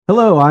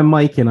Hello, I'm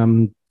Mike, and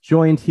I'm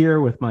joined here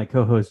with my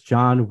co-host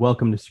John.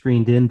 Welcome to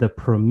Screened In, the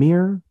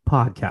premier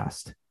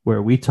podcast where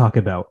we talk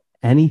about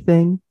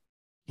anything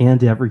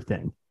and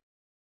everything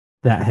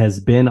that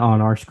has been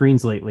on our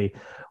screens lately.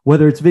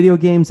 Whether it's video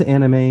games,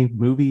 anime,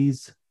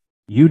 movies,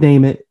 you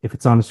name it, if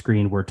it's on a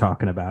screen, we're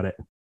talking about it.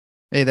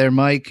 Hey there,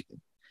 Mike.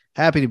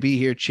 Happy to be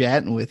here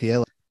chatting with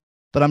you.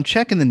 But I'm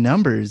checking the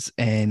numbers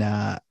and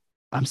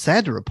I'm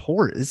sad to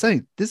report this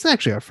is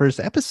actually our first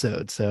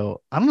episode.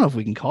 So I don't know if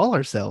we can call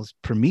ourselves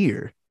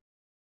premiere.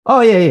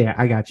 Oh, yeah,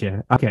 I got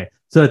you. Okay,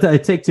 so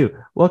take two.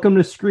 Welcome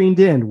to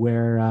Screened In,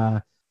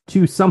 where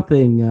two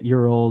something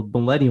year old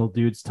millennial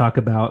dudes talk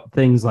about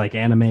things like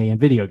anime and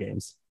video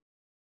games.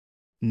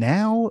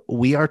 Now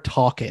we are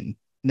talking.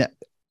 Now,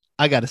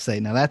 I got to say,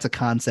 now that's a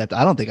concept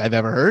I don't think I've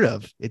ever heard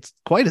of. It's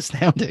quite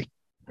astounding.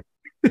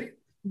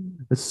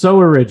 It's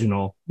so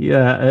original.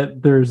 Yeah,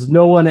 there's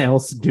no one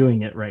else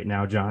doing it right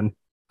now, John.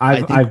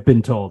 I've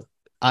been told.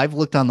 I've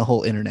looked on the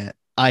whole internet.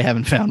 I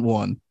haven't found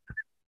one.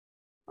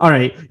 All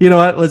right, you know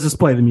what? Let's just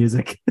play the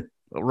music.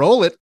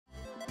 Roll it.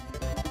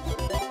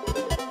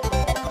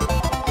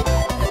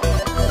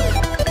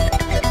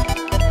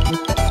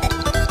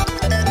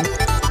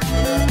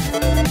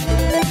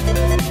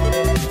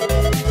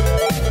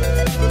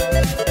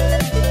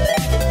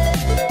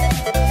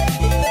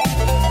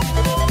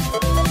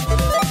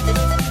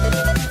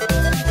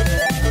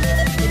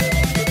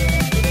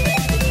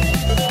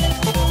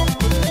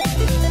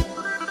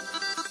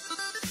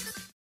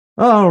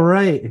 All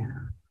right.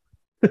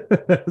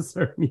 That's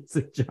our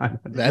music, John.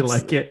 I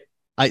like it.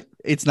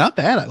 It's not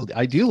bad.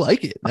 I do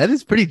like it. That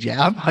is pretty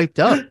I'm hyped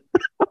up.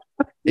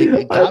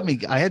 It got me.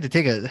 I had to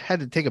take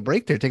a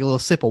break there, take a little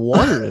sip of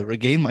water to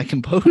regain my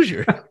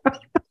composure.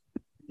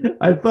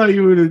 I thought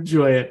you would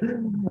enjoy it.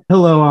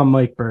 Hello, I'm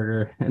Mike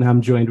Berger, and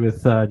I'm joined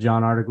with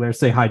John Artigler.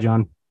 Say hi,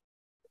 John.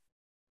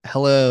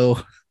 Hello.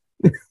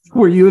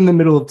 Were you in the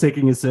middle of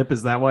taking a sip?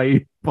 Is that why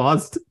you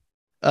paused?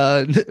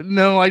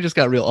 No, I just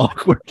got real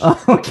awkward.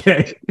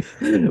 Okay.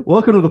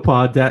 Welcome to the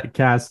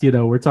podcast. You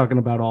know, we're talking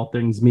about all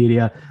things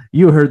media.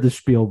 You heard the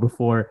spiel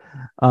before.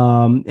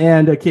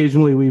 And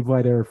occasionally we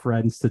invite our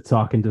friends to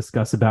talk and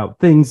discuss about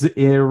things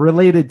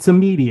related to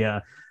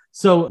media.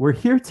 So we're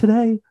here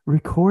today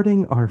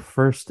recording our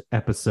first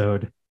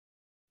episode.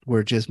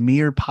 We're just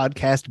mere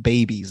podcast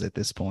babies at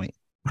this point.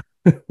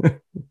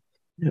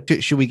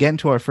 Should we get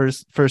into our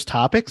first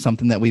topic?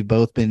 Something that we've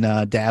both been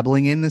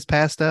dabbling in this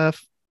past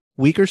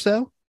week or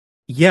so?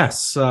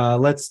 Yes,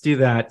 let's do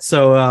that.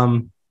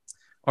 So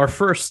our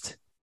first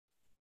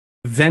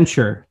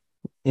venture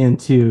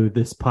into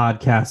this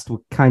podcast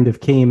kind of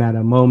came at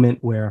a moment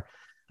where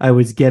I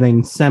was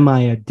getting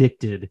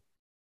semi-addicted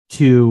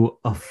to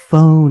a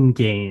phone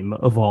game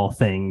of all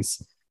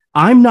things.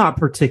 I'm not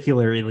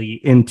particularly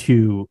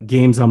into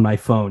games on my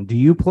phone. Do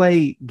you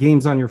play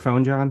games on your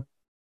phone, John?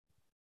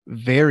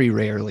 Very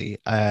rarely.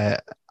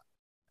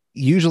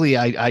 Usually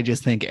I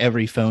just think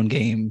every phone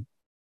game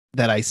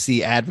that I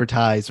see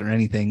advertised or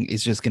anything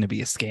is just going to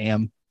be a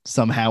scam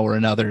somehow or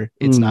another.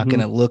 It's not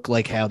going to look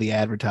like how the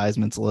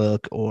advertisements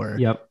look, or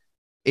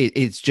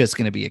it's just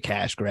going to be a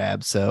cash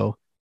grab. So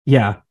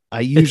yeah, I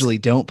usually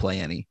don't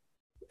play any.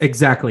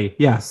 Exactly.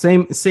 Yeah.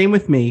 Same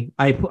with me.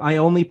 I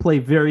only play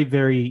very,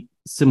 very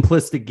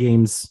simplistic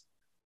games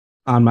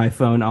on my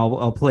phone.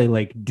 I'll play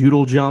like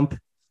Doodle Jump.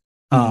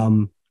 I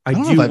don't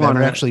know if I've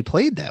ever actually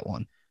played that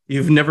one.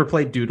 You've never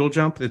played Doodle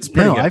Jump? It's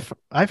pretty good.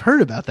 I've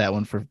heard about that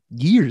one for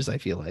years, I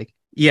feel like.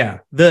 Yeah.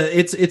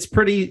 It's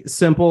pretty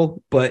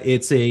simple, but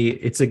it's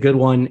a good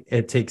one.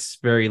 It takes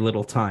very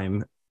little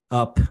time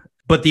up.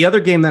 But the other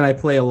game that I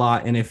play a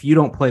lot, and if you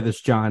don't play this,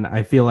 John,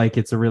 I feel like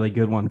it's a really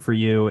good one for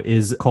you,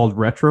 is called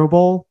Retro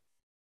Bowl.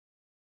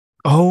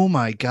 Oh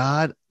my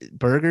God,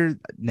 Berger,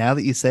 now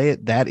that you say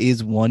it, that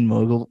is one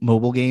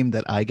mobile game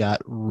that I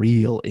got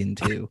real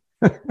into.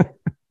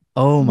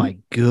 Oh my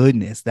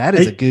goodness, that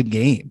is a good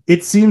game.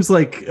 It seems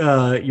like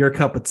your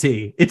cup of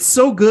tea. It's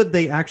so good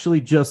they actually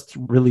just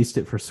released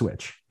it for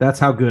Switch. That's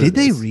how good Did it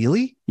is. They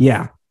really?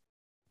 Yeah.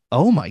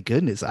 Oh my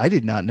goodness, I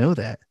did not know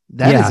that.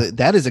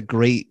 That is a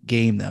great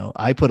game though.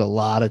 I put a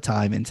lot of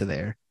time into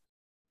there.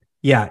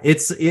 Yeah,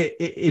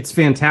 it's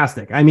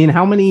fantastic. I mean,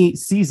 how many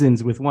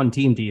seasons with one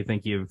team do you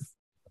think you've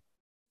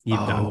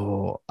done?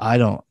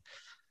 Oh,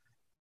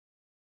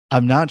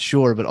 I'm not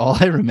sure, but all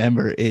I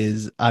remember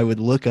is I would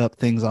look up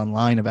things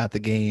online about the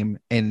game,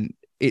 and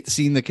it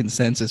seemed the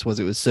consensus was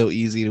it was so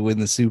easy to win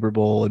the Super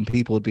Bowl and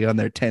people would be on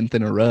their 10th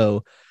in a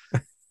row.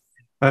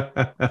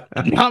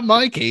 Not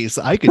my case.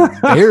 I could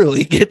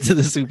barely get to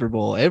the Super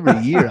Bowl. Every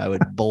year I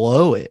would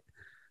blow it.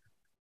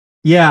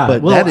 Yeah.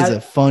 But that is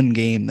a fun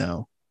game,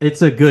 though.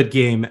 It's a good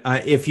game.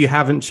 If you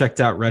haven't checked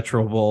out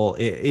Retro Bowl,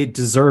 it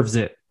deserves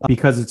it,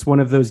 because it's one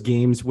of those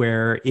games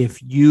where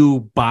if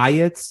you buy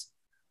it,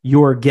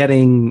 you're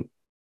getting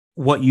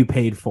what you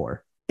paid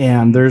for.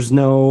 And there's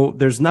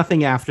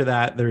nothing after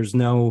that. There's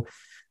no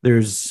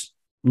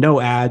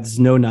ads,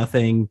 no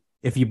nothing.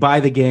 If you buy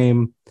the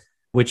game,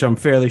 which I'm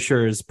fairly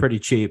sure is pretty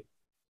cheap,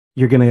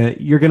 you're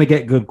gonna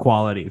get good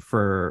quality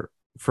for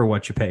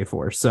what you pay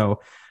for. So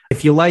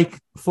If you like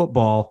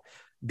football,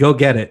 go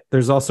get it.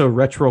 There's also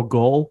Retro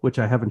Goal, which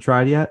I haven't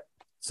tried yet.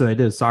 So they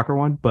did a soccer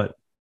one, but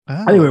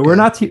anyway,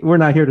 okay. we're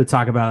not here to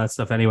talk about that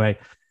stuff anyway.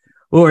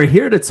 What we're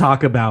here to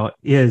talk about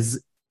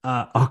is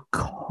a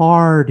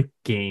card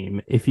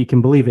game, if you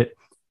can believe it.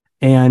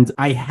 And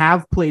I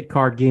have played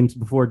card games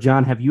before.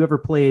 John, have you ever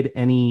played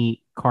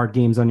any card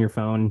games on your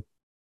phone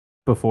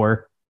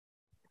before?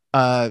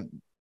 Uh,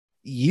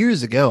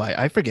 Years ago,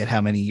 I forget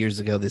how many years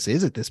ago this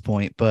is at this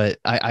point, but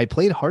I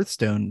played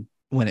Hearthstone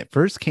when it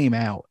first came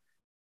out,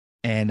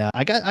 and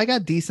I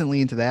got decently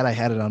into that. I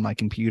had it on my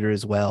computer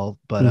as well,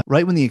 but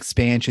right when the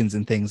expansions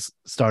and things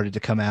started to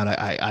come out,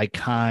 I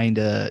kind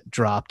of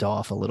dropped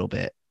off a little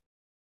bit.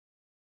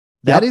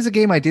 That is a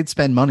game I did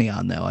spend money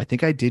on, though. I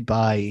think I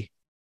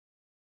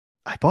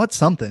bought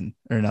something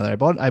or another. I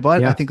bought I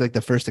Yeah. think like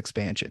the first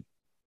expansion.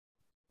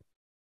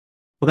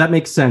 Well, that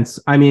makes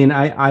sense. I mean,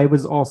 I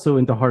was also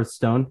into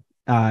Hearthstone.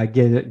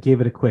 Gave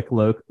it a quick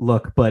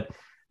look, but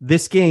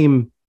this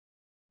game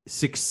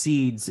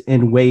succeeds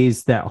in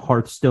ways that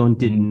Hearthstone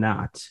did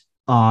not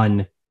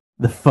on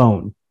the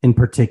phone in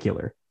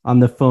particular. On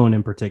the phone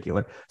in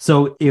particular.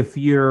 So if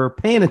you're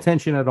paying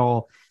attention at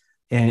all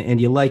and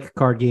you like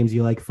card games,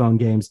 you like phone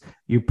games,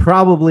 you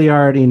probably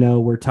already know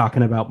we're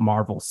talking about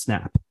Marvel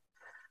Snap.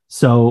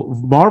 So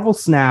Marvel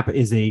Snap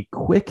is a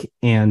quick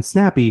and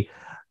snappy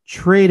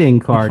trading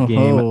card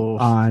game Oh,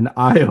 on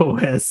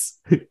iOS,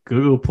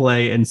 Google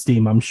Play, and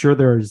Steam. I'm sure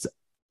there's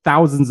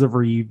thousands of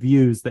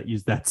reviews that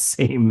use that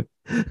same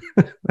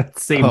that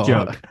same oh,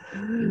 joke.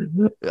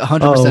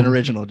 100%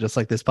 original, just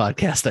like this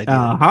podcast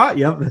idea.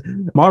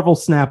 Yep. Marvel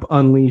Snap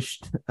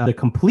unleashed the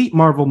complete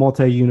Marvel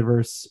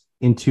multi-universe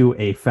into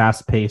a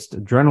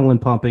fast-paced,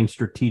 adrenaline-pumping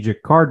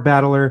strategic card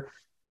battler.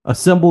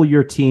 Assemble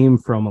your team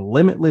from a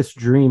limitless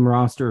dream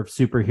roster of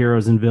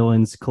superheroes and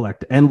villains,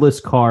 collect endless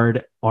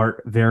card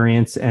art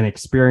variants, and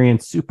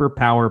experience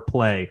superpower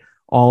play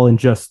all in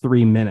just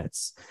 3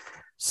 minutes.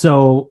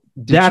 So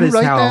Did that you is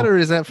write how that, or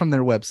is that from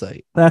their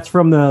website? that's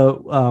from the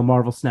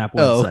Marvel Snap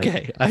Oh, website.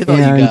 okay. I thought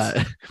And you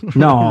got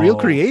real no,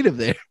 creative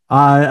there.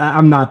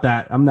 I'm not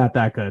that. I'm not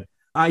that good.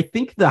 I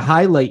think the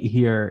highlight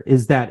here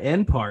is that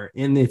end part,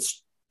 and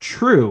it's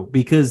true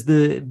because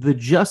the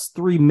just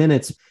 3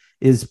 minutes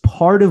is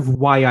part of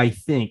why I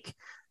think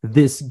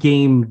this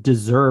game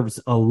deserves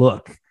a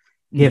look.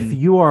 If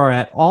you are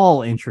at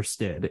all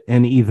interested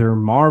in either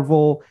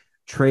Marvel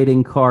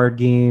trading card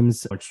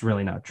games, which is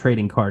really not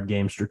trading card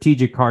games,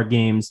 strategic card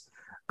games,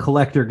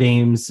 collector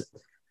games,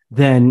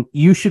 then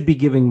you should be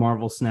giving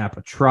Marvel Snap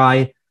a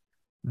try.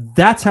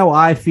 That's how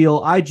I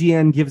feel.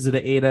 IGN gives it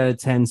an 8 out of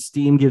 10.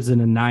 Steam gives it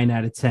a 9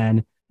 out of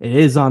 10. It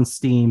is on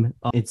Steam.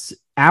 It's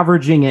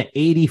averaging at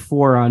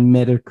 84 on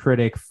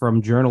Metacritic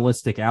from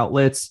journalistic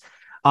outlets.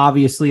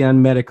 Obviously,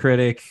 on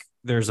Metacritic,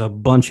 there's a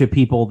bunch of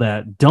people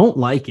that don't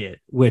like it,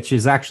 which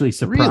is actually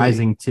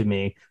surprising to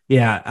me.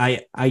 Yeah,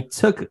 I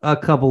took a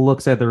couple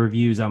looks at the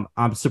reviews. I'm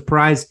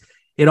surprised.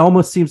 It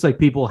almost seems like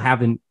people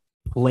haven't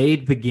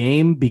played the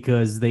game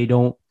because they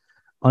don't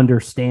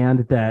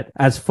understand that,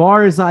 as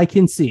far as I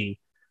can see,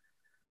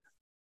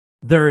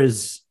 there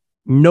is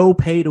no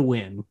pay to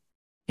win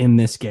in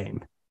this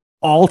game.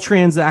 All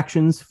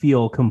transactions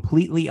feel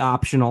completely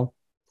optional.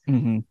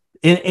 And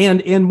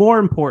more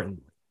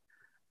importantly,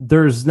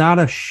 there's not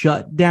a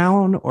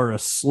shutdown or a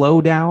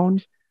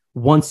slowdown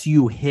once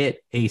you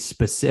hit a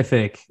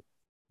specific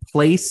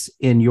place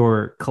in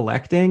your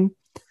collecting.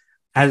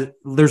 As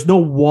there's no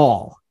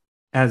wall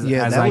as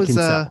I can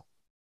tell.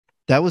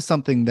 That was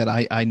something that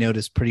I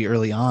noticed pretty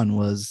early on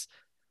was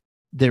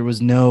there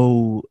was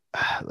no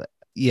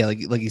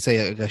like you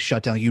say, a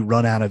shutdown, you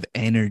run out of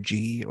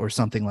energy or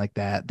something like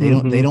that.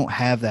 They don't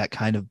have that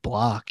kind of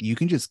block. You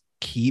can just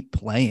keep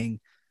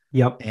playing.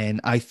 Yep.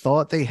 And I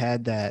thought they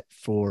had that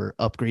for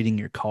upgrading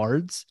your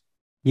cards.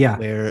 Yeah.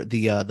 Where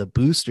the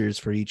boosters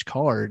for each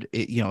card,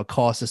 it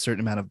costs a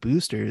certain amount of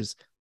boosters,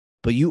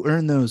 but you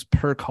earn those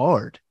per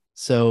card.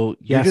 So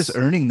you're just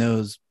earning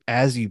those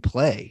as you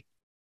play.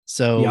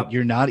 So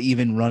you're not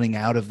even running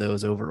out of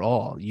those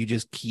overall. You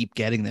just keep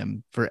getting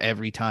them for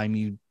every time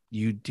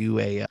you do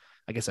a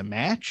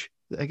match,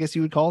 I guess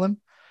you would call them.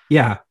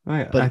 Yeah,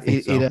 I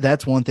think so.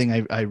 That's one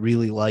thing I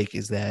really like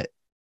is that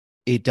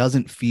it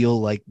doesn't feel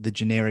like the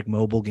generic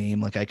mobile game,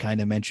 like I kind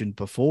of mentioned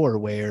before,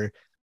 where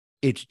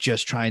it's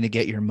just trying to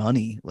get your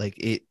money. Like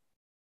it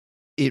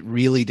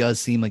really does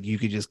seem like you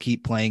could just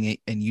keep playing it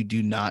and you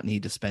do not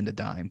need to spend a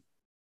dime.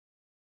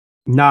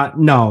 Not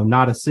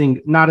a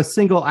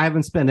single. I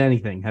haven't spent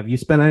anything. Have you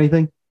spent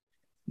anything?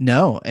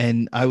 No.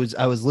 And I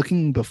was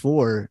looking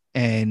before,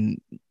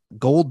 and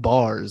gold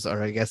bars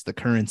are, I guess, the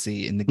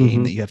currency in the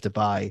game that you have to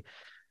buy.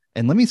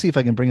 And let me see if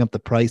I can bring up the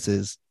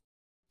prices,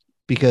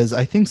 because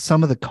I think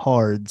some of the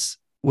cards,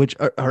 which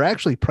are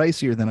actually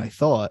pricier than I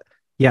thought.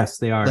 Yes,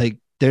 they are. Like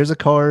there's a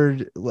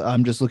card,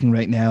 I'm just looking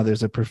right now.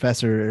 There's a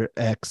Professor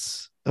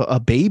X, a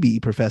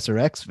baby Professor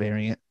X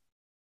variant,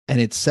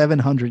 and it's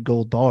 700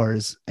 gold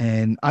bars.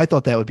 And I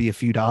thought that would be a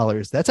few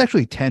dollars. That's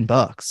actually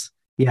 $10.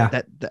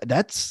 Yeah.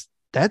 That's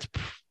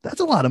that's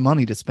a lot of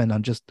money to spend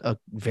on just a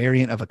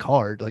variant of a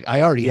card. Like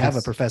I already have a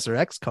Yes. Professor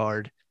X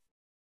card.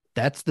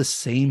 That's the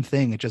same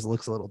thing. It just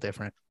looks a little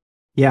different.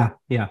 Yeah,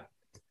 yeah.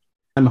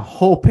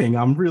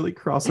 I'm really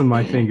crossing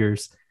my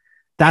fingers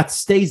that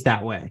stays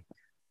that way.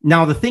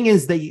 Now the thing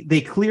is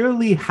they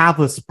clearly have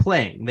us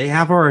playing. They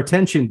have our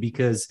attention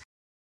because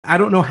I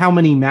don't know how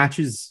many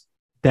matches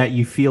that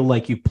you feel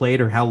like you've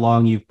played or how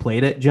long you've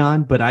played it,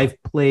 John, but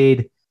I've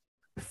played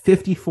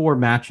 54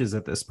 matches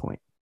at this point.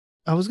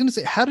 I was gonna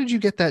say, how did you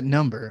get that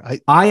number?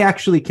 I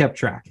actually kept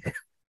track.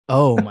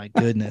 Oh my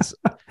goodness.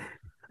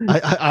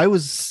 I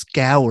was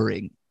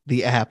scouring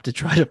the app to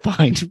try to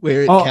find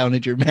where it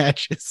counted your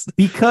matches.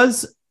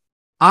 Because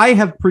I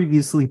have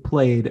previously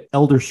played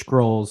Elder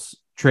Scrolls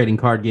trading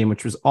card game,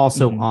 which was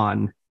also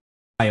on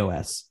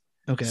iOS.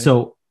 Okay.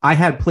 So I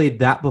had played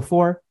that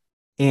before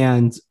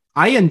and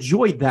I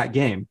enjoyed that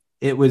game.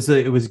 It was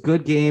a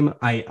good game.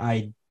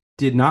 I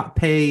did not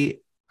pay.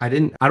 I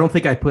don't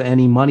think I put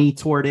any money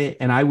toward it,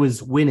 and I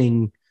was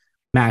winning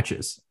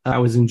matches. I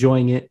was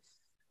enjoying it.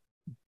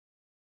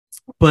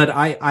 But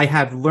I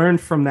had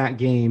learned from that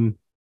game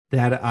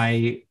that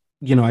I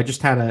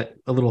just had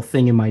a little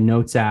thing in my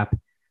notes app.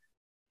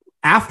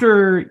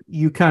 After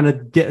you kind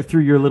of get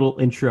through your little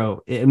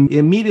intro, it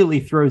immediately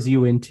throws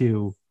you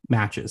into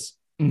matches.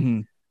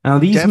 Mm-hmm. Now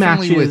these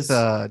matches,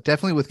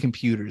 definitely with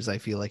computers, I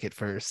feel like at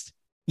first.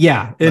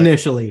 Yeah,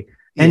 initially.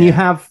 And you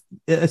have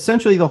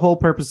essentially the whole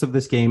purpose of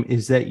this game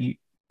is that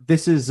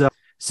this is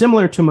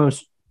similar to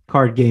most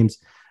card games.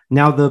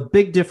 Now, the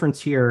big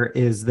difference here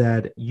is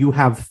that you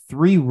have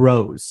 3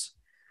 rows,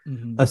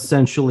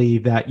 essentially,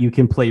 that you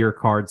can play your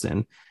cards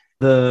in.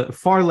 The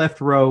far left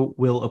row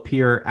will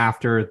appear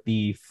after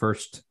the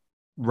first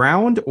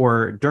round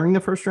or during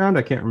the first round.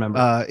 I can't remember.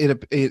 I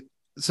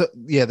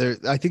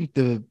think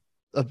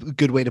a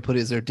good way to put it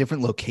is there are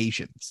different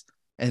locations.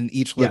 And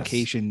each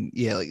location,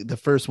 like the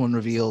first one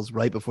reveals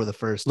right before the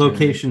first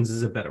locations turn.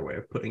 Is a better way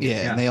of putting it.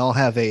 Yeah, and they all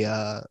have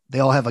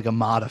like a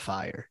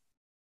modifier.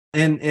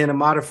 And a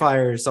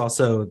modifier is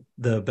also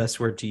the best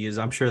word to use.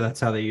 I'm sure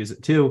that's how they use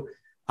it too.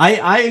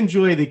 I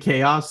enjoy the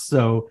chaos.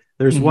 So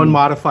there's one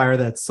modifier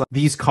that's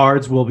these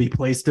cards will be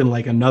placed in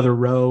like another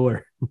row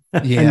or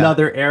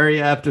another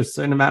area after a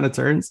certain amount of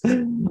turns.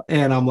 And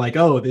I'm like,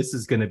 oh, this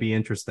is going to be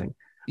interesting.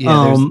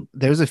 Yeah,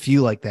 there's a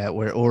few like that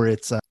or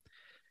it's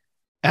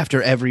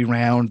after every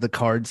round, the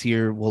cards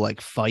here will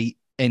like fight,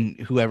 and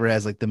whoever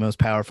has like the most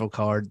powerful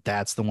card,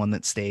 that's the one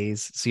that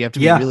stays. So you have to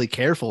be really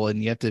careful,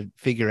 and you have to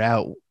figure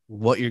out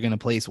what you're going to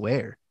place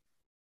where.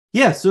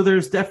 Yeah, so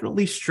there's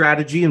definitely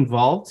strategy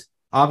involved.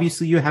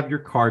 Obviously, you have your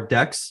card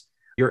decks.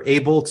 You're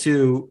able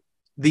to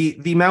the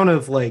amount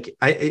of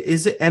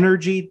is it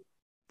energy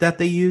that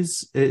they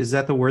use? Is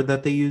that the word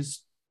that they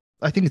use?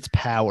 I think it's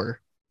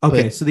power.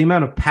 Okay, so the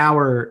amount of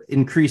power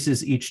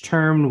increases each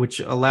turn, which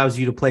allows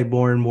you to play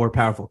more and more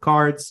powerful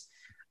cards.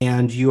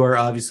 And you are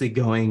obviously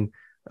going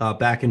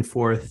back and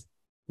forth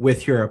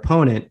with your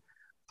opponent.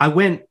 I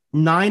went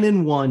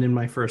 9-1 in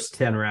my first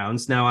 10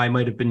 rounds. Now I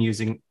might have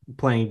been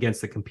playing against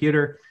the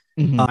computer.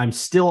 I'm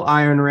still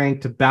iron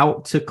ranked,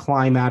 about to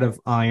climb out of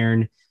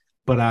iron,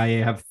 but I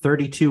have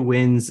 32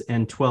 wins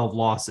and 12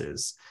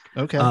 losses.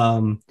 Okay.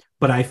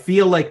 But I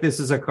feel like this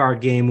is a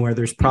card game where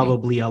there's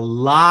probably a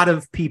lot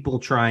of people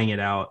trying it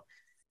out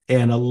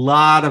and a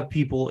lot of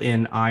people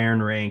in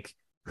iron rank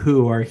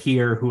who are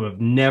here who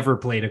have never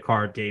played a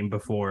card game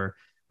before,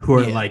 who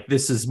are like,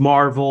 this is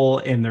Marvel,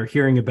 and they're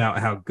hearing about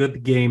how good the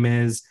game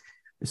is.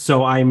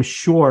 So I'm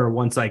sure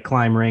once I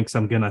climb ranks,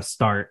 I'm going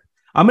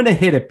to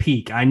hit a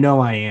peak. I know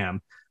I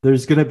am.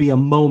 There's going to be a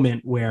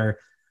moment where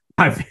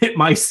I've hit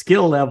my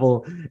skill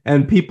level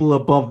and people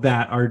above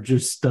that are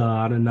just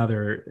on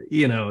another,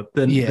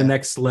 the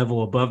next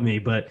level above me,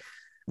 but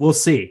we'll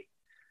see.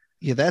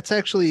 Yeah, that's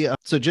actually,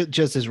 so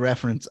just as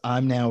reference,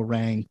 I'm now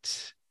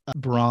ranked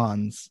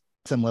bronze.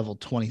 I'm level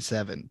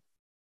 27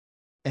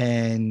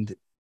 and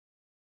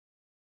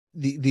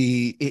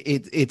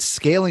it's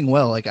scaling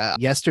well. Like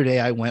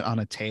yesterday I went on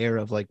a tear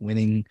of like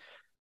winning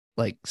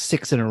like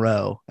 6 in a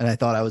row and I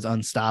thought I was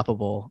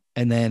unstoppable.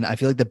 And then I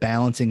feel like the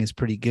balancing is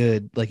pretty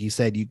good. Like you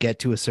said, you get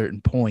to a certain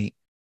point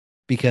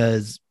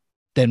because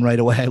then right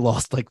away I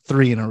lost like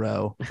 3 in a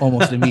row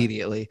almost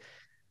immediately.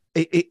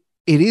 It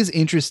is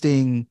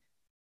interesting.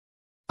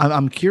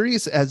 I'm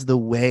curious as the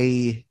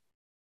way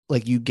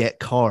like you get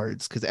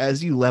cards, because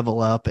as you level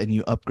up and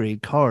you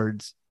upgrade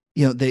cards,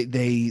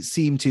 they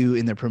seem to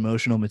in their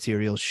promotional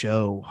materials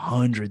show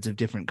hundreds of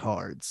different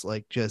cards,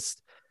 like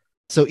just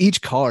so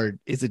each card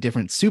is a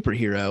different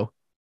superhero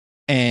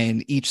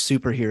and each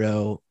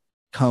superhero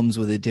comes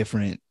with a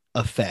different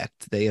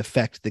effect. They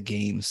affect the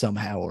game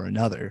somehow or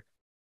another.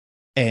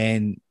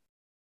 And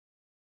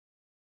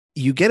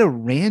you get a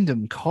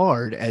random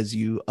card as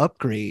you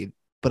upgrade,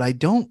 but I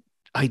don't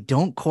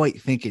quite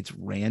think it's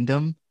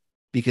random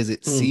because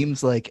it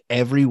seems like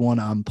everyone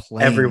I'm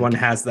playing. Everyone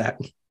has that.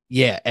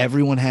 Yeah,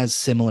 everyone has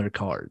similar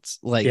cards.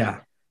 Like,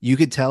 you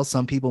could tell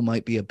some people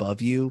might be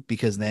above you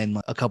because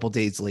then a couple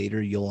days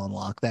later you'll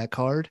unlock that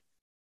card.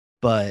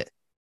 But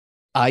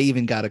I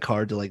even got a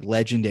card to like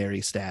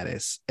legendary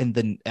status, and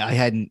then I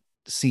hadn't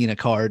seen a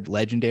card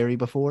legendary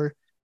before.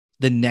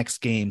 The next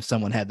game,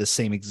 someone had the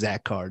same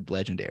exact card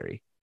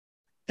legendary.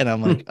 And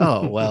I'm like,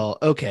 oh, well,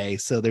 okay.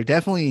 So they're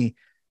definitely,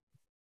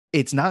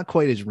 it's not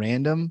quite as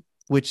random,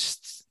 which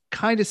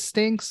kind of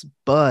stinks.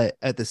 But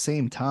at the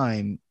same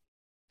time,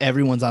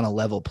 everyone's on a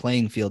level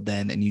playing field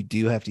then. And you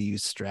do have to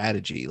use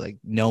strategy. Like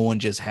no one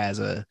just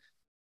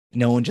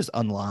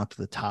unlocked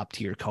the top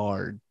tier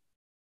card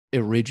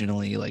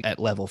originally, like at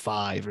level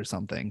 5 or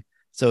something.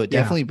 So it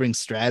definitely brings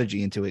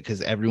strategy into it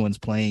because everyone's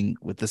playing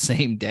with the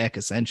same deck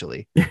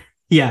essentially.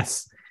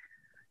 Yes.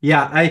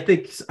 Yeah, I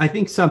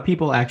think some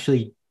people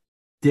actually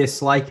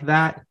dislike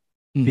that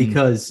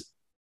because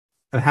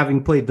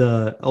having played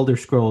the Elder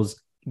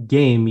Scrolls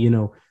game,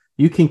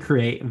 you can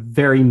create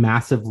very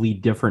massively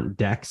different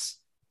decks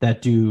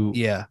that do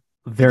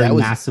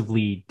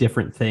massively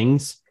different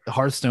things.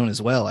 Hearthstone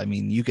as well. I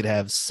mean, you could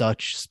have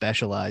such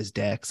specialized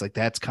decks. Like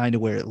that's kind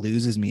of where it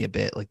loses me a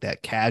bit, like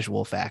that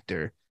casual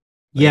factor.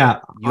 Like, yeah,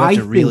 you have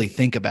to really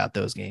think about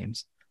those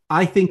games.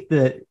 I think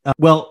that,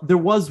 there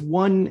was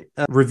one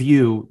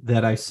review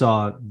that I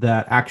saw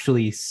that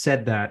actually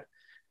said that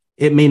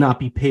it may not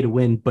be pay to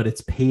win, but it's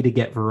pay to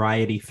get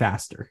variety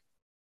faster.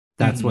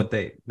 That's what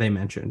they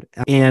mentioned.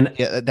 And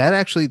yeah, that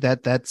actually,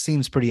 that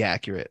seems pretty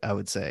accurate, I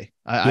would say.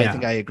 I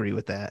think I agree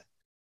with that.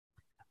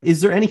 Is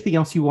there anything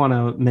else you want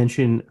to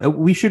mention?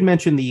 We should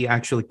mention the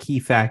actual key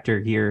factor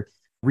here.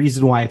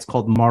 Reason why it's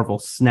called Marvel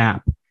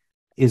Snap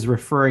is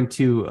referring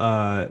to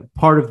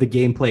part of the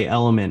gameplay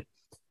element,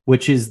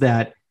 which is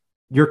that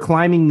you're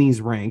climbing these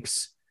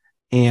ranks,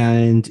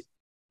 and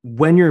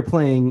when you're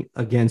playing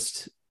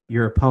against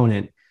your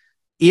opponent,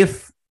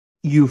 if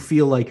you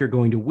feel like you're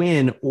going to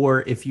win,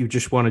 or if you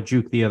just want to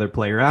juke the other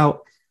player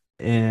out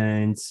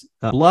and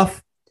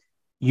bluff,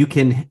 you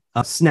can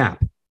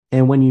snap.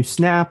 And when you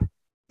snap,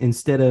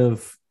 instead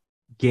of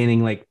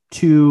gaining like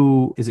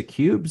 2, is it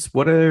cubes?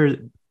 What are...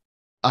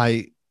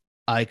 I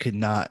could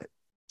not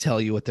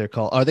tell you what they're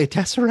called. Are they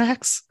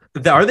Tesseracts?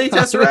 Are they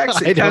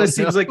Tesseracts? It kind of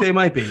seems like they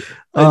might be.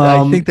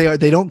 I think they are.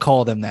 They don't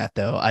call them that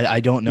though.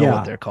 I don't know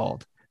what they're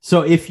called.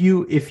 So if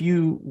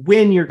you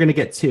win, you're going to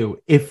get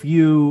 2. If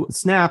you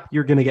snap,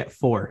 you're going to get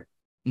 4.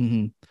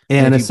 Mm-hmm.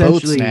 And if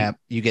essentially, you both snap,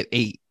 you get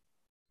 8.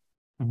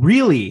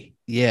 Really?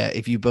 Yeah.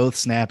 If you both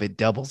snap, it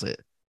doubles it.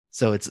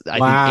 So it's I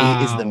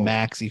think 8 is the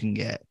max you can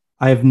get.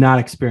 I have not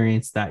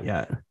experienced that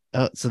yet.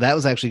 So that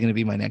was actually going to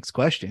be my next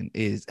question: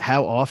 is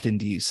how often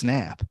do you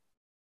snap?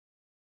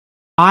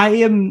 I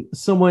am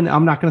someone,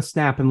 I'm not going to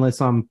snap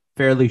unless I'm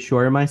fairly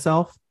sure of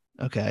myself.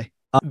 Okay.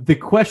 The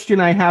question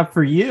I have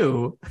for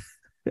you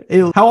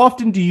is, how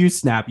often do you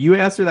snap? You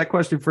answer that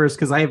question first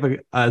because I have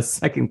a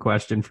second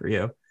question for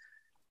you.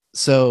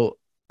 So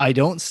I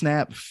don't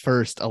snap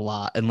first a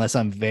lot unless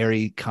I'm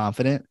very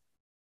confident.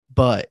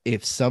 But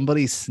if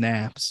somebody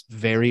snaps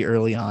very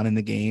early on in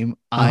the game,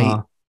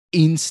 I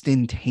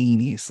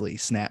instantaneously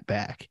snap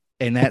back.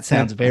 And that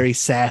sounds very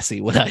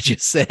sassy, what I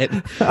just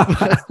said.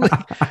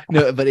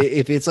 But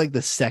if it's like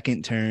the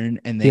second turn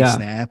and they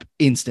snap,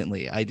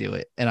 instantly I do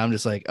it. And I'm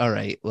just like, all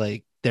right,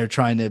 like they're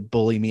trying to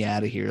bully me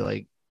out of here.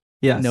 Like,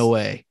 no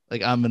way.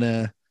 Like I'm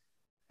gonna,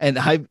 and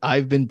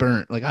I've been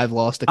burnt. Like I've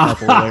lost a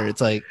couple where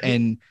it's like,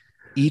 and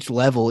each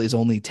level is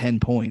only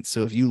 10 points.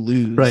 So if you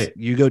lose,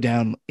 you go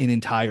down an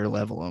entire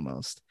level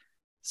almost.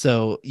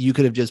 So you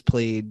could have just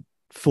played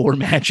 4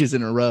 matches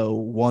in a row,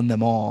 won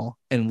them all,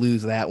 and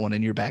lose that one,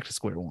 and you're back to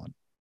square one.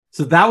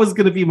 So that was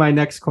going to be my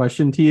next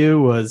question to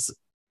you: was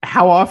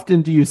how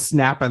often do you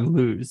snap and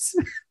lose?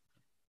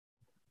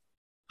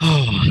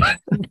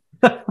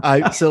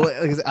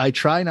 I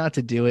try not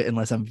to do it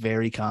unless I'm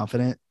very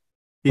confident,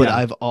 but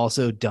I've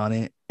also done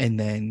it and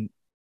then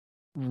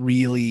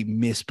really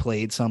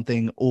misplayed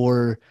something,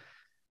 or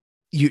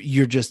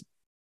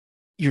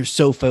you're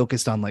so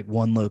focused on like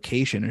one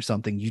location or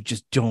something, you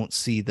just don't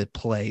see the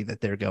play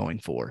that they're going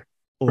for.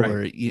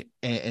 Or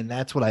and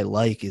that's what I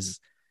like is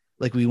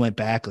like we went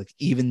back, like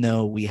even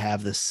though we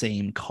have the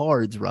same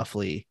cards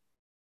roughly,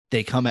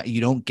 they come at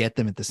you don't get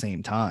them at the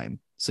same time.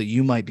 So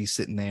you might be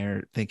sitting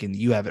there thinking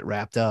you have it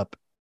wrapped up,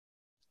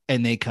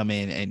 and they come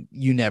in and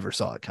you never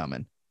saw it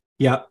coming.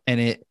 Yeah.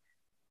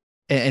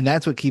 And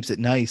that's what keeps it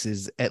nice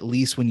is at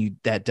least when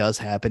that does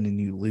happen and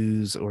you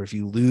lose, or if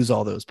you lose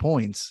all those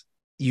points,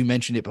 you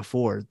mentioned it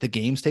before, the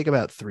games take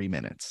about 3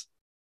 minutes.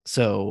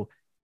 So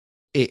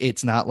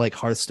it's not like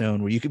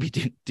Hearthstone where you could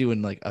be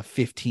doing like a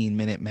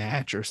 15-minute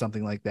match or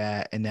something like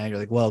that. And now you're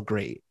like, well,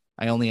 great.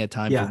 I only had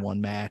time for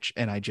one match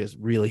and I just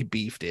really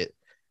beefed it.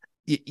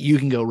 You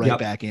can go right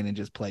back in and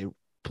just play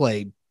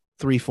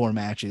 3-4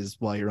 matches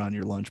while you're on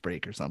your lunch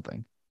break or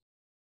something,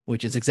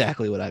 which is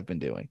exactly what I've been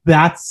doing.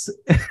 That's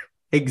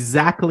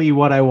exactly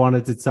what I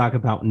wanted to talk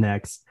about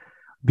next,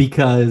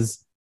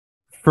 because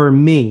for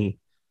me,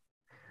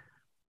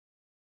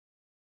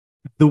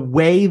 the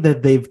way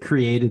that they've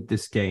created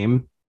this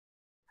game,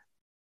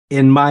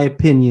 in my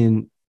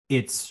opinion,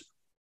 it's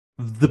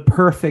the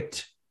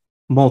perfect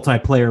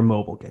multiplayer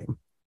mobile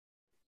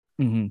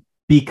game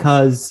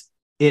because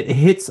it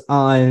hits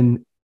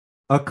on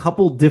a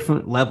couple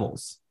different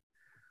levels.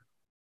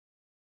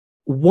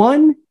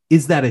 One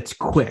is that it's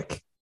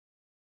quick.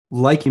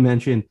 Like you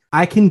mentioned,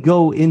 I can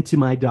go into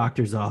my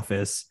doctor's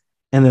office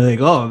and they're like,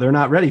 oh, they're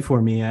not ready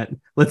for me yet.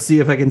 Let's see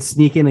if I can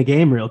sneak in a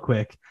game real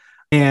quick.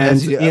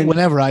 And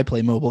whenever I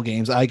play mobile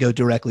games, I go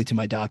directly to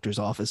my doctor's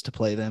office to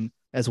play them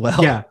as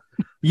well. Yeah.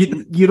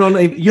 You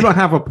don't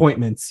have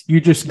appointments.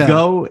 You just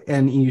go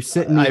and you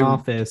sit in the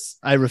office.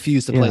 I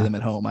refuse to play them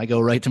at home. I go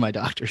right to my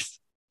doctor's.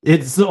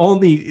 It's the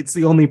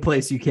only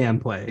place you can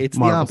play. It's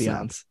Marvel the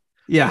ambiance.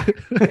 Yeah.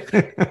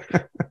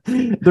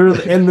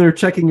 they're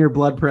checking your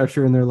blood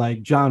pressure and they're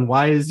like, John,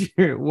 why is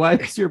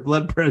your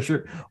blood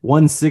pressure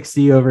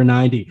 160 over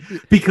 90?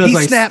 Because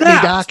he snapped me,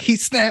 Doc. He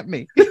snapped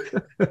me.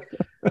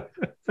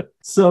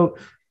 So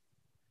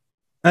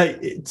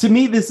to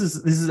me, this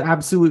is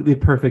absolutely a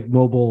perfect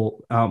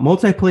mobile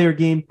multiplayer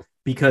game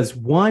because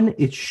one,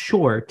 it's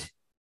short,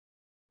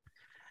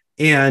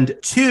 and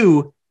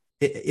two,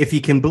 if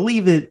you can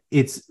believe it,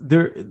 it's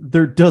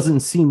there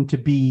doesn't seem to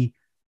be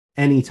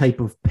any type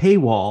of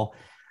paywall.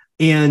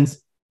 And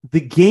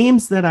the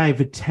games that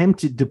I've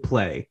attempted to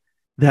play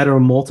that are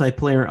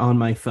multiplayer on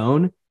my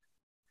phone,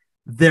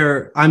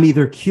 I'm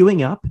either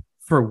queuing up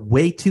for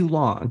way too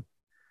long.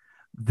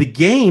 The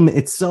game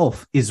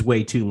itself is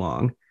way too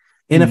long.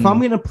 And if I'm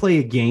going to play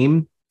a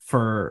game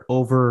for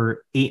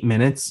over 8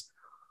 minutes,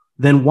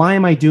 then why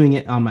am I doing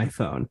it on my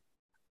phone?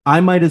 I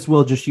might as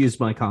well just use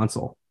my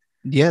console.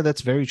 Yeah,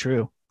 that's very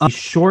true.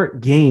 Short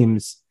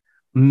games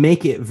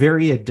make it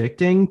very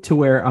addicting to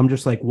where I'm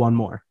just like, one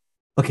more.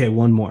 Okay,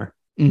 one more.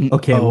 Mm-hmm.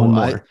 Okay, one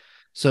more.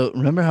 So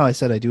remember how I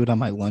said I do it on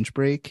my lunch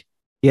break?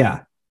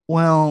 Yeah.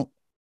 Well,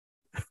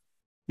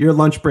 your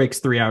lunch break's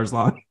 3 hours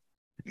long.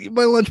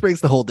 My lunch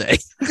break's the whole day.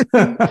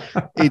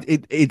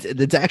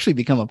 It's actually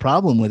become a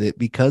problem with it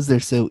because they're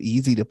so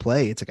easy to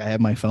play. It's like I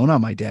have my phone on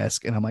my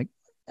desk and I'm like,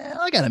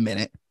 I got a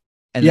minute.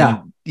 And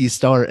then you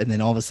start and then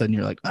all of a sudden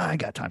you're like, I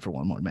got time for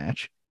one more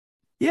match.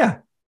 Yeah.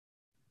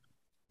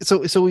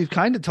 So we've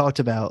kind of talked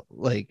about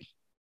about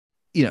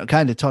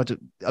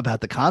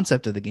the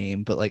concept of the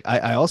game, but like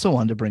I also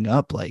wanted to bring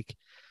up like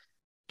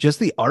just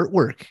the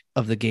artwork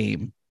of the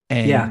game.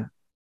 And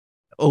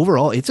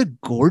overall, it's a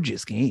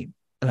gorgeous game.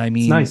 And I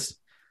mean, it's nice.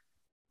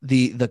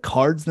 The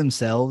cards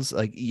themselves,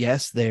 like,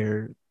 yes,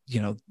 they're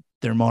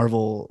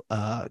Marvel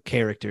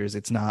characters.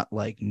 It's not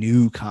like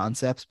new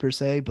concepts per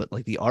se, but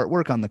like the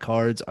artwork on the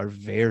cards are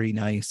very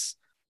nice.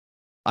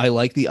 I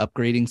like the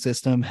upgrading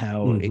system,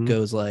 how it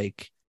goes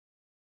like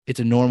it's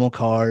a normal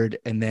card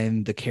and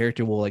then the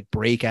character will like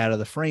break out of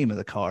the frame of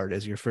the card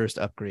as your first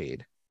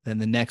upgrade. Then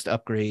the next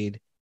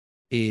upgrade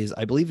is,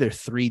 I believe they're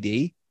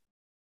 3D,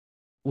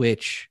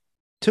 which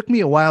took me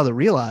a while to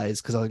realize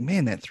because I was like,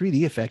 man, that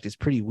 3D effect is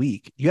pretty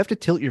weak. You have to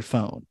tilt your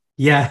phone.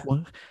 Yeah.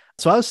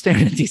 So I was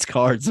staring at these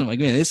cards and I'm like,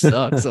 man, this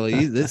sucks. So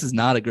this is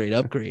not a great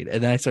upgrade.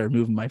 And then I started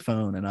moving my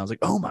phone and I was like,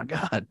 oh my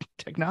God,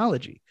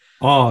 technology.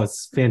 Oh,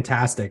 it's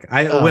fantastic.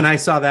 When I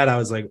saw that, I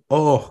was like,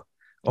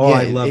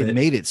 I love it. It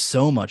made it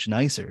so much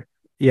nicer.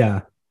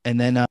 Yeah. And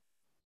then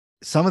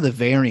some of the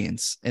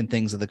variants and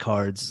things of the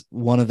cards,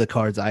 one of the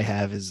cards I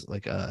have is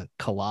like a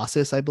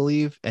Colossus, I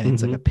believe. And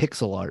it's like a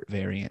pixel art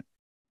variant.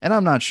 And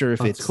I'm not sure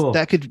if it's cool.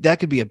 That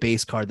could be a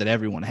base card that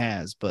everyone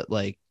has, but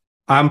like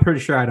I'm pretty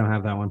sure I don't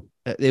have that one.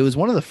 It was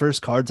one of the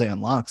first cards I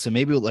unlocked. So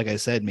maybe, like I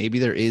said, maybe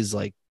there is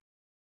like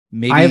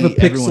I have a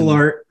pixel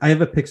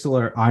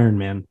art Iron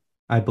Man,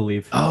 I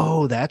believe.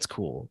 Oh, that's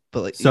cool.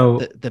 But like so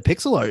the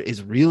pixel art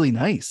is really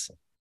nice.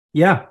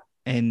 Yeah.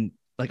 And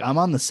like I'm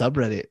on the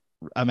subreddit.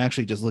 I'm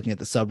actually just looking at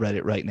the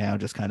subreddit right now,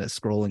 just kind of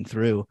scrolling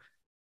through.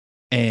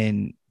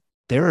 And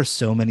there are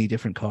so many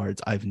different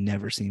cards I've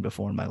never seen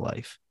before in my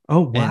life.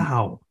 Oh,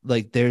 wow. And,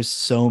 like there's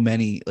so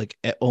many, like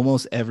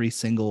almost every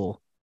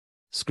single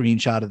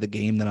screenshot of the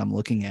game that I'm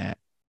looking at,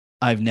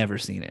 I've never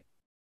seen it.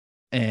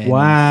 And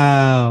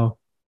wow.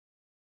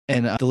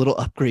 And the little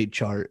upgrade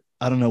chart,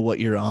 I don't know what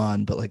you're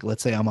on, but like,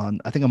 let's say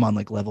I think I'm on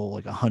like level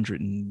like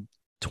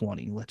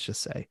 120, let's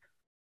just say.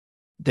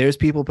 There's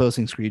people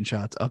posting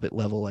screenshots up at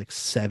level like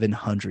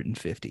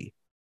 750.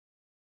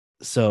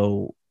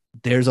 So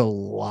there's a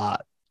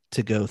lot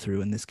to go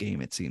through in this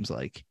game, it seems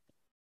like.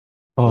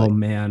 Oh,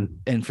 man.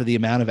 And for the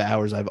amount of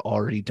hours I've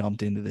already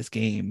dumped into this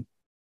game,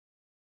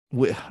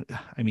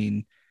 I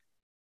mean,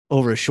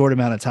 over a short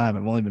amount of time,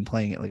 I've only been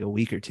playing it like a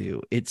week or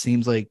two. It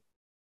seems like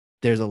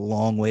there's a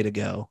long way to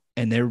go.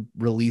 And they're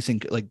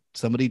releasing, like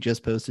somebody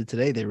just posted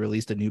today, they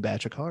released a new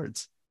batch of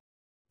cards.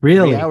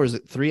 Really?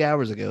 3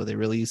 hours ago, they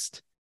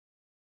released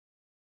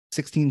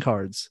 16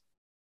 cards.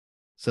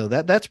 So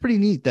that's pretty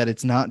neat that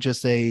it's not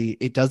just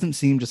it doesn't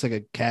seem just like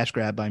a cash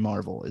grab by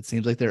Marvel. It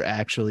seems like they're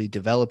actually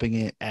developing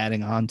it,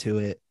 adding on to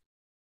it,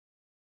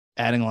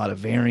 adding a lot of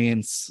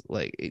variants,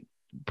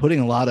 putting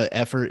a lot of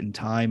effort and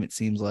time, it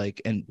seems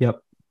like, and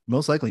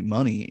most likely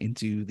money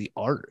into the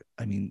art.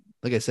 I mean,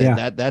 like I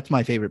said, that's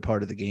my favorite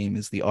part of the game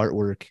is the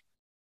artwork,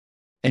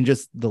 and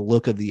just the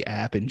look of the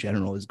app in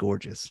general is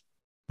gorgeous.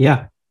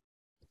 Yeah.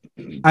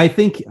 I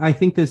think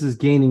this is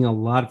gaining a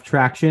lot of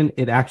traction.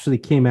 It actually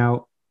came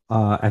out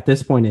at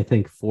this point, I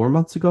think 4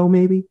 months ago,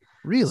 maybe.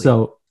 Really?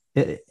 So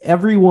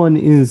everyone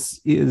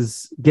is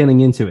getting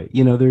into it.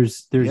 You know,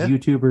 there's Yeah.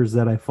 YouTubers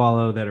that I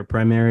follow that are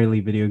primarily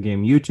video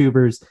game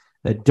YouTubers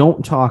that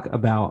don't talk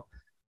about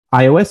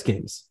iOS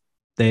games.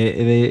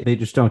 They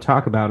just don't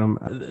talk about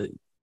them.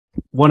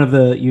 One of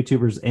the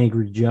YouTubers,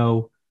 Angry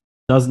Joe,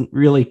 doesn't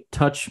really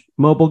touch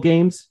mobile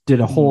games.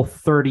 Did a whole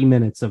 30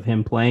 minutes of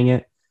him playing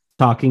it,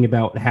 talking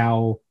about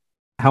how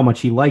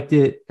much he liked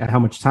it, and how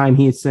much time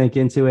he had sank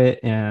into it,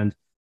 and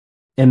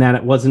that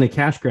it wasn't a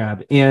cash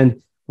grab.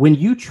 And when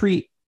you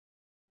treat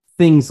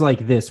things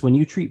like this, when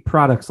you treat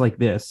products like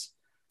this,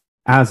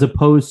 as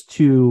opposed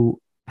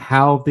to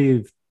how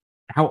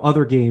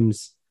other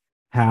games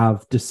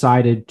have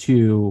decided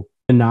to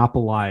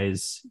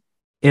monopolize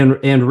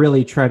and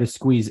really try to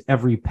squeeze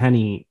every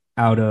penny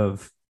out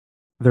of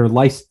their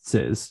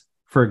licenses.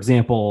 For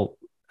example,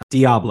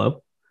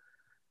 Diablo.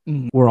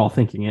 We're all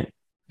thinking it.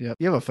 Yeah,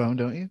 you have a phone,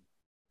 don't you?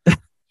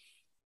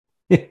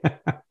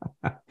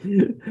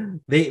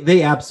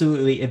 They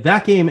absolutely,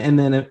 that game, and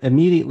then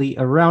immediately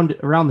around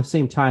the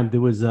same time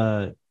there was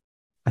I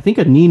think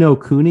a Ni no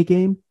Kuni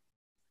game.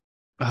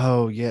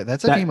 Oh yeah,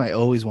 that's a game I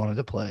always wanted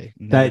to play.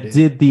 That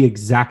did the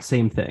exact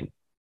same thing.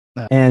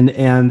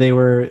 And they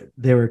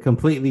were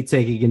completely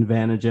taking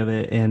advantage of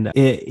it, and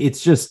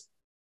it's just,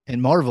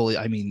 and Marvel,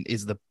 I mean,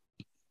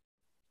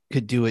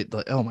 could do it.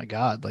 Like, oh my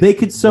god, like, they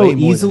could so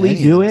easily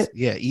do it.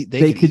 Yeah,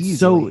 they could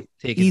so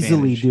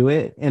easily do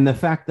it, and the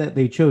fact that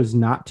they chose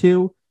not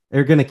to,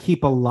 they're going to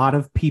keep a lot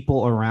of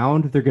people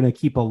around. They're going to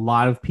keep a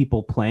lot of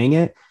people playing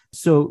it.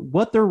 So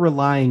what they're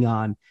relying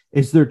on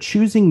is they're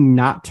choosing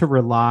not to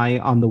rely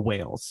on the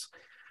whales.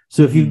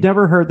 So if you've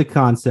never heard the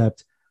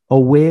concept, a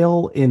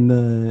whale in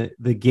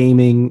the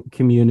gaming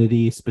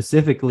community,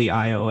 specifically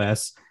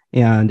iOS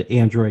and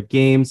Android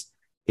games,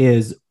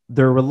 is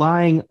they're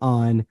relying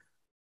on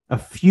a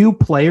few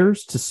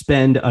players to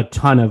spend a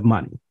ton of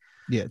money.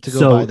 Yeah, to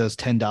go buy those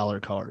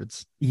 $10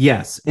 cards.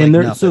 Yes, and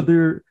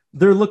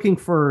they're looking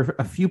for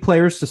a few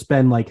players to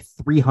spend like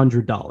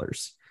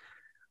 $300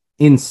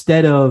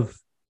 instead of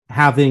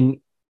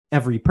having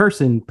every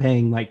person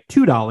paying like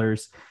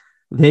 $2.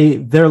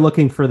 They're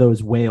looking for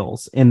those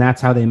whales, and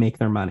that's how they make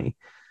their money.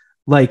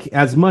 Like,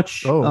 as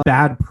much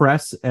bad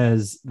press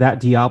as that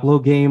Diablo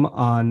game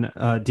on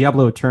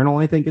Diablo Eternal,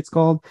 I think it's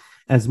called,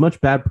 as much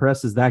bad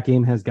press as that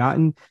game has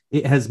gotten,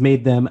 it has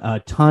made them a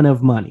ton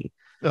of money.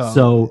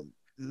 So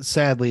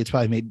sadly, it's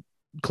probably made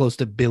close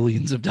to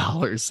billions of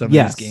dollars. Some of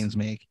these games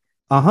make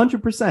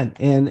 100%.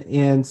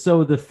 And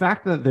so the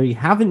fact that they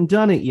haven't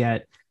done it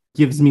yet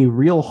gives me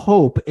real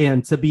hope.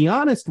 And to be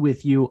honest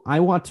with you,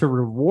 I want to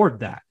reward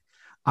that.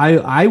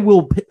 I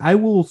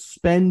will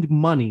spend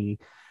money.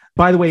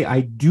 By the way,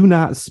 I do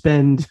not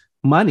spend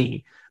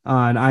money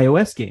on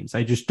iOS games.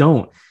 I just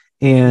don't.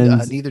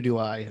 And neither do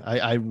I.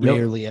 I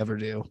rarely ever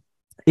do.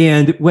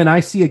 And when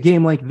I see a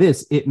game like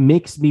this, it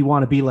makes me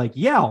want to be like,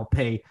 yeah, I'll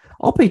pay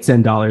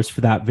 $10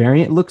 for that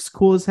variant. It looks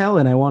cool as hell,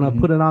 and I want to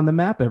put it on the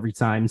map every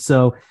time.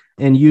 So,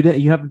 and you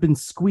haven't been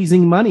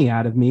squeezing money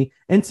out of me.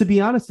 And to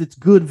be honest, it's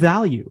good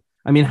value.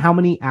 I mean, how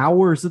many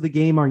hours of the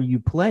game are you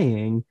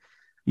playing?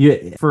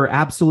 For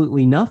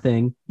absolutely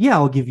nothing? Yeah,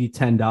 I'll give you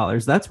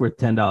 $10. That's worth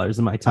 $10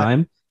 of my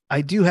time.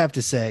 I do have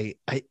to say,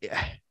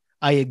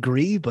 I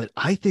agree, but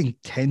I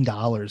think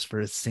 $10 for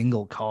a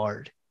single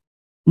card.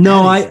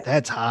 No,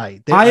 that's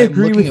high. I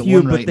agree with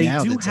you, but they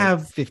do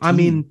have. Like 15. I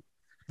mean,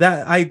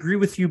 that I agree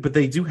with you, but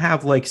they do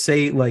have, like,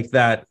 say, like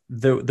that.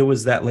 There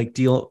was that like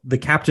deal, the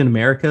Captain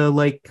America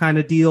like kind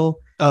of deal.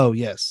 Oh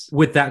yes,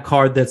 with that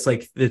card that's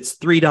like, it's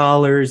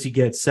 $3. You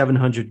get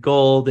 700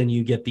 gold, and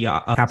you get the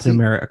Captain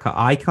America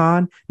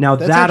icon. Now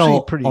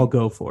that'll I'll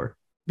go for.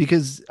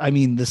 Because I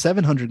mean, the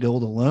 700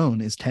 gold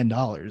alone is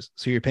 $10,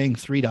 so you're paying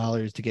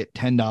 $3 to get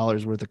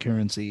 $10 worth of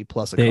currency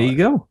plus a card. There you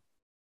go.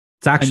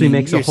 It actually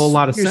makes a whole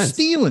lot of sense. You're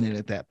stealing it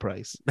at that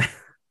price.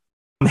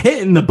 I'm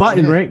hitting the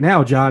button right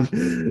now, John.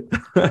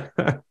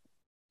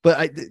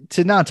 But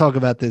to not talk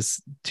about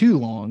this too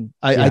long,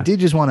 I did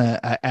just want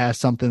to ask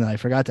something that I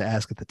forgot to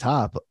ask at the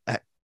top.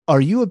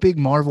 Are you a big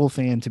Marvel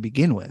fan to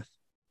begin with?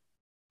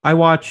 I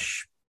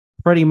watch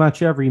pretty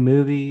much every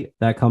movie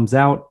that comes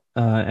out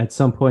at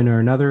some point or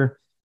another,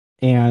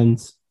 and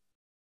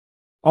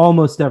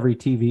almost every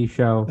TV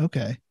show.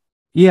 Okay.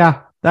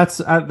 Yeah,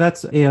 that's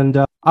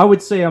and I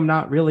would say I'm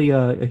not really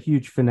a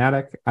huge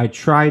fanatic. I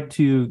tried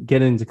to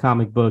get into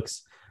comic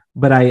books,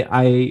 but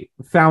I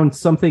found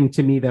something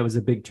to me that was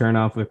a big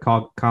turnoff with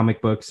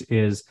comic books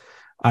is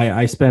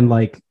I spend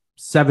like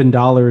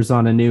 $7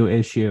 on a new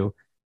issue,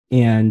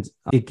 and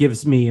it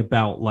gives me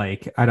about,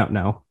 like, I don't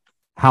know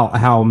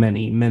how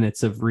many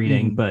minutes of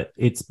reading, but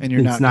it's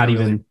not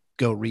even really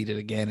go read it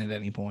again at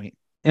any point.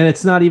 And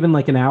it's not even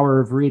like an hour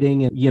of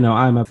reading. And, you know,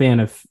 I'm a fan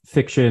of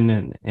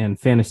fiction and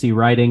fantasy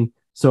writing.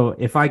 So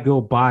if I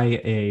go buy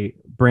a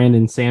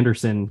Brandon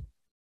Sanderson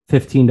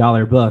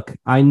 $15 book,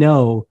 I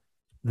know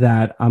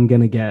that I'm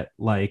going to get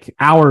like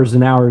hours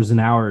and hours and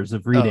hours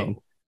of reading.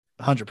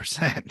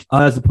 100%.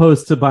 As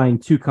opposed to buying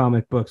 2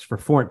 comic books for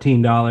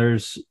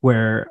 $14,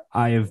 where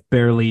I have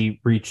barely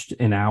reached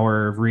an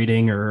hour of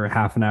reading or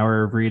half an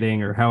hour of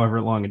reading or however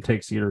long it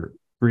takes you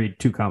read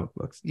 2 comic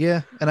books.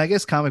 Yeah, and I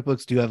guess comic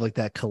books do have like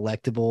that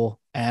collectible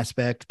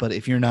aspect, but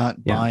if you're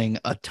not buying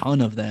a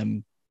ton of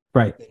them,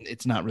 right,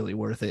 it's not really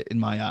worth it in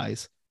my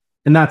eyes.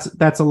 And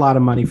that's a lot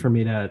of money for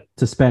me to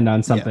spend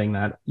on something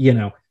that, you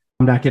know,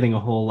 I'm not getting a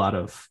whole lot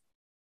of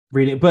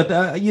reading.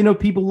 But you know,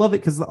 people love it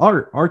because the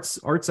art's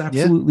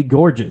absolutely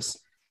gorgeous,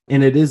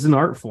 and it is an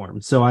art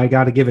form. So I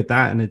got to give it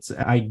that, and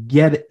I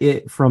get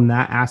it from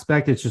that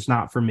aspect. It's just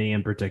not for me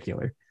in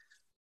particular.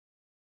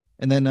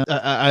 And then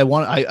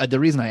the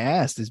reason I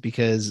asked is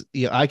because,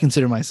 you know, I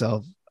consider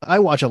myself, I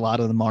watch a lot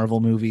of the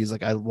Marvel movies.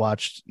 Like I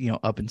watched, you know,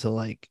 up until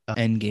like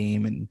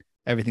Endgame and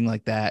everything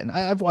like that. And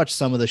I've watched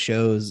some of the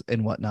shows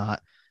and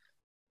whatnot,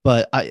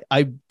 but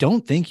I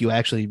don't think you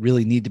actually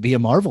really need to be a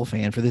Marvel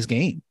fan for this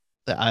game.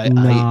 I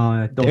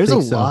don't there's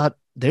think a lot.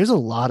 There's a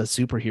lot of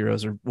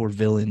superheroes or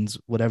villains,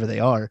 whatever they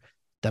are,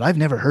 that I've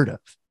never heard of.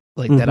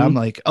 Like that I'm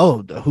like,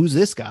 oh, who's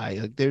this guy?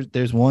 Like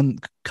there's one,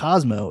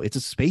 Cosmo. It's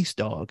a space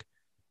dog.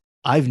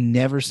 I've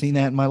never seen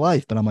that in my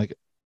life, but I'm like,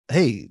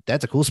 hey,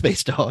 that's a cool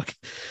space dog.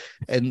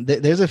 And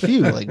there's a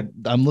few, like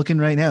I'm looking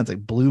right now. It's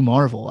like Blue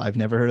Marvel. I've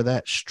never heard of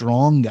that.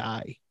 Strong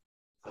Guy.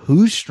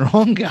 Who's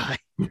Strong Guy?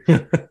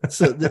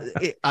 So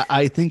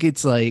I think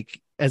it's like,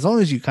 as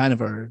long as you kind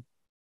of are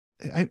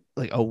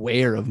like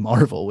aware of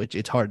Marvel, which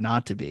it's hard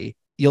not to be,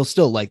 you'll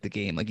still like the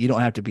game. Like you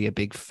don't have to be a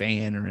big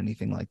fan or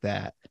anything like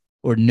that,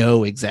 or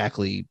know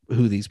exactly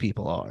who these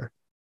people are.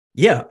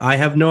 Yeah, I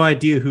have no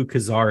idea who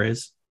Kazar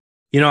is.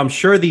 You know, I'm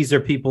sure these are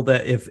people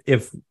that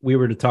if we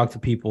were to talk to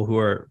people who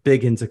are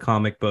big into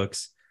comic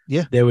books,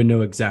 they would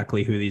know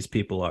exactly who these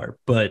people are.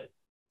 But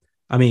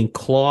I mean,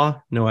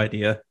 Claw, no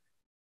idea.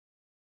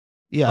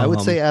 Yeah, I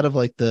would say out of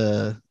like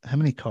how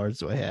many cards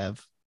do I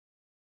have?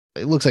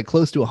 It looks like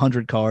close to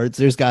 100 cards.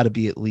 There's got to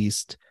be at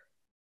least,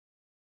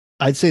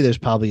 I'd say there's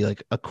probably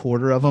like a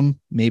quarter of them,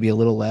 maybe a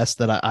little less,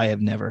 that I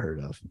have never heard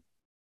of.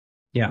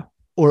 Yeah.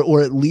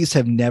 Or at least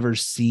have never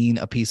seen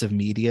a piece of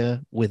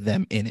media with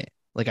them in it.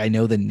 Like I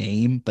know the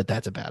name, but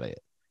that's about it.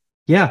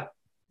 Yeah.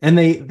 And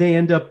they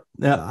end up,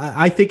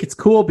 I think it's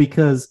cool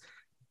because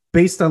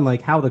based on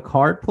like how the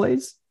card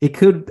plays, it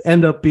could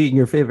end up being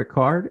your favorite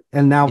card.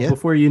 And now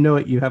before you know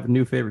it, you have a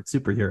new favorite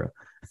superhero.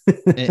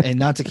 and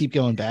not to keep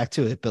going back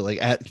to it, but like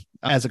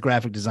as a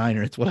graphic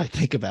designer, it's what I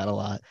think about a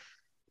lot.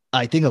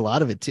 I think a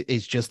lot of it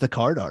is just the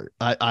card art.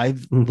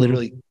 I've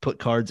literally put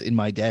cards in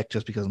my deck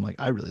just because I'm like,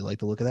 I really like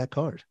the look of that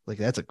card. Like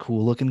that's a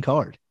cool looking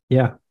card.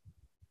 Yeah.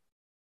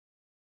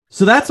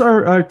 So that's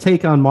our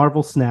take on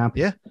Marvel Snap.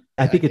 Yeah.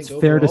 I think it's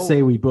fair to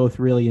say we both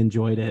really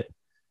enjoyed it.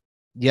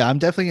 Yeah, I'm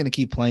definitely going to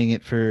keep playing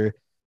it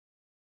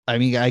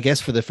I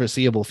guess for the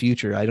foreseeable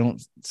future. I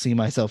don't see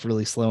myself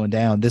really slowing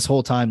down. This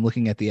whole time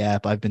looking at the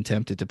app, I've been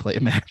tempted to play a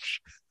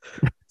match.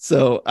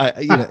 So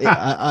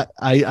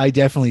I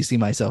definitely see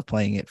myself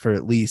playing it for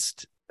at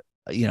least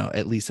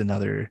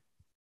another,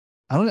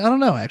 I don't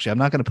know. Actually, I'm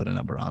not going to put a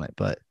number on it,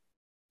 but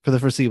for the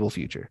foreseeable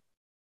future.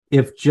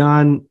 If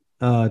John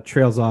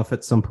trails off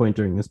at some point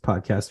during this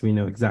podcast, we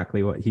know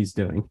exactly what he's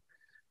doing.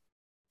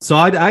 So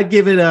I'd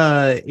give it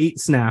 8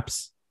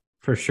 snaps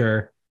for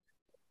sure.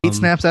 8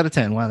 snaps out of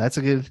 10. Wow, that's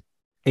a good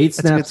 8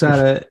 snaps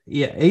out of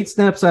 8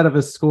 snaps out of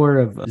a score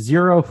of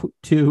 0,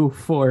 2,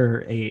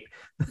 4, 8.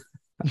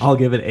 I'll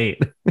give it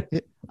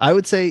 8. I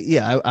would say,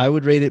 I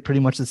would rate it pretty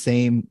much the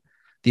same.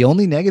 The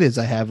only negatives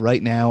I have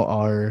right now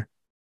are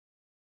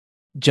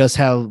just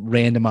how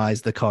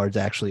randomized the cards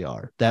actually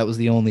are. That was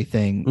the only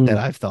thing that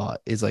I've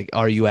thought is like,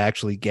 are you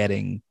actually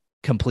getting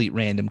complete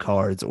random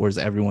cards, or is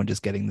everyone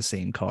just getting the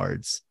same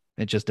cards?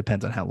 It just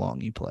depends on how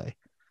long you play.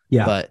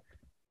 Yeah. But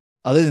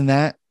other than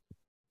that,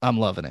 I'm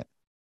loving it.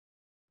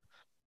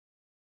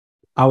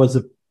 I was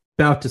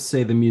about to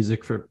say the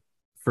music for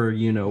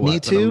you know what. Me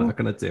too. But I'm not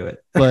going to do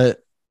it. But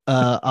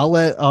I'll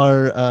let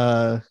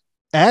our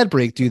ad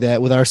break do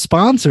that with our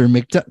sponsor,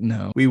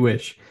 No, we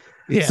wish.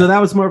 Yeah. So that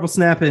was Marvel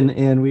Snap,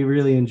 and we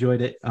really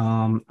enjoyed it.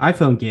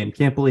 iPhone game.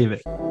 Can't believe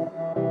it.